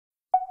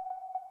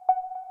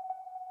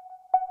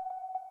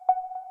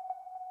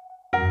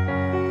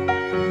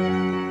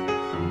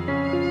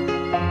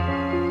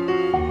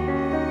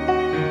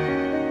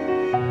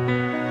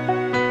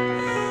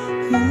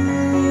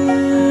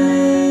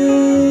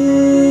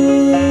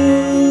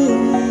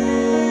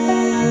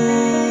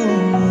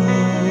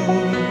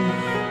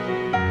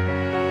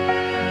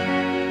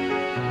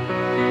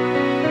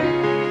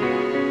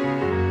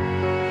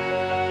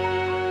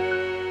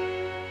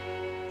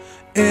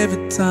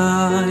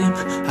time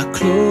I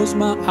close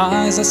my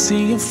eyes, I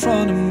see in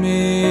front of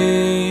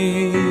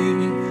me.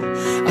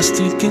 I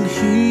still can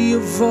hear your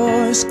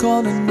voice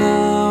calling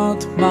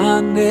out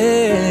my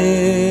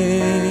name.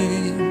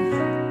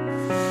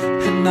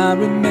 And I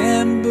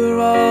remember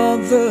all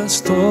the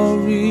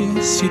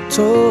stories you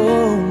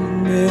told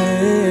me.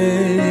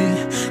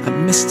 I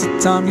miss the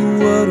time you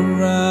were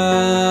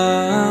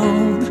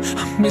around,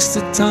 I miss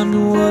the time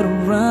you were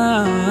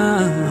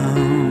around.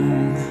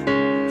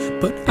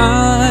 But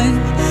I'm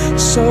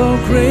so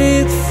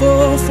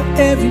grateful for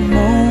every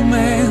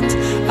moment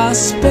I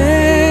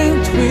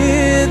spent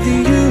with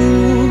you,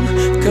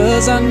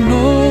 'cause I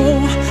know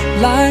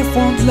life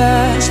won't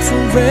last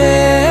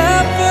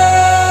forever.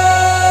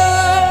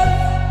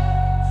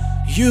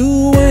 You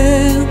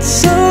went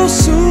so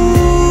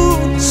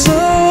soon,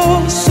 so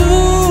soon.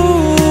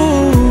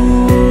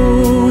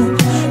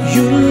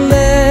 You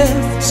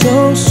left so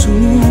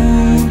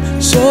soon,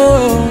 so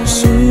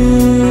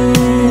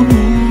soon.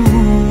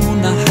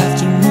 I have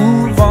to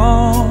move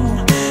on,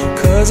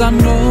 'cause I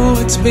know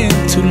it's been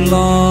too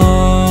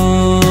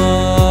long.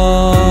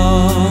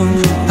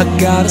 I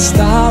gotta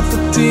stop the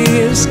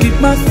tears, keep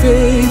my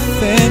faith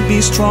and be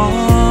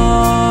strong.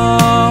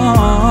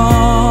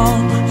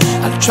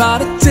 I'll try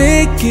to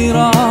take it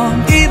on,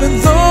 even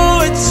though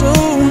it's so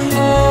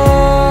hard.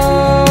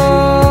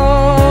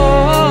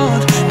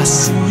 I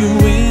see you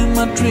in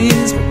my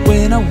dreams, but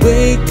when I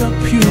wake up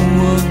you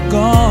were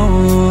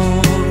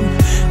gone,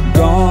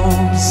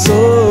 gone so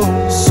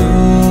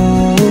soon.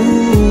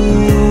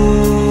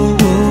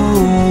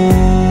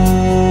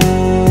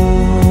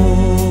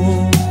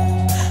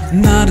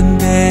 Night and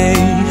day,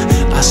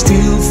 I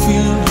still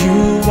feel you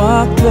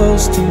are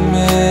close to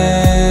me.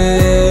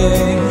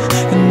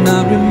 And I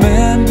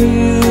remember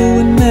you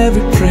in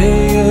every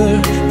prayer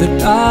that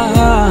I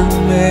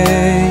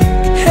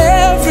make.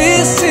 Every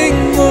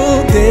single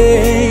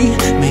day,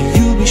 may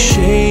you be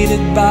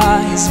shaded by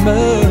His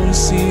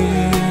mercy.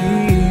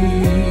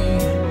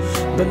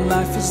 But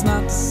life is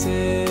not the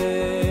same.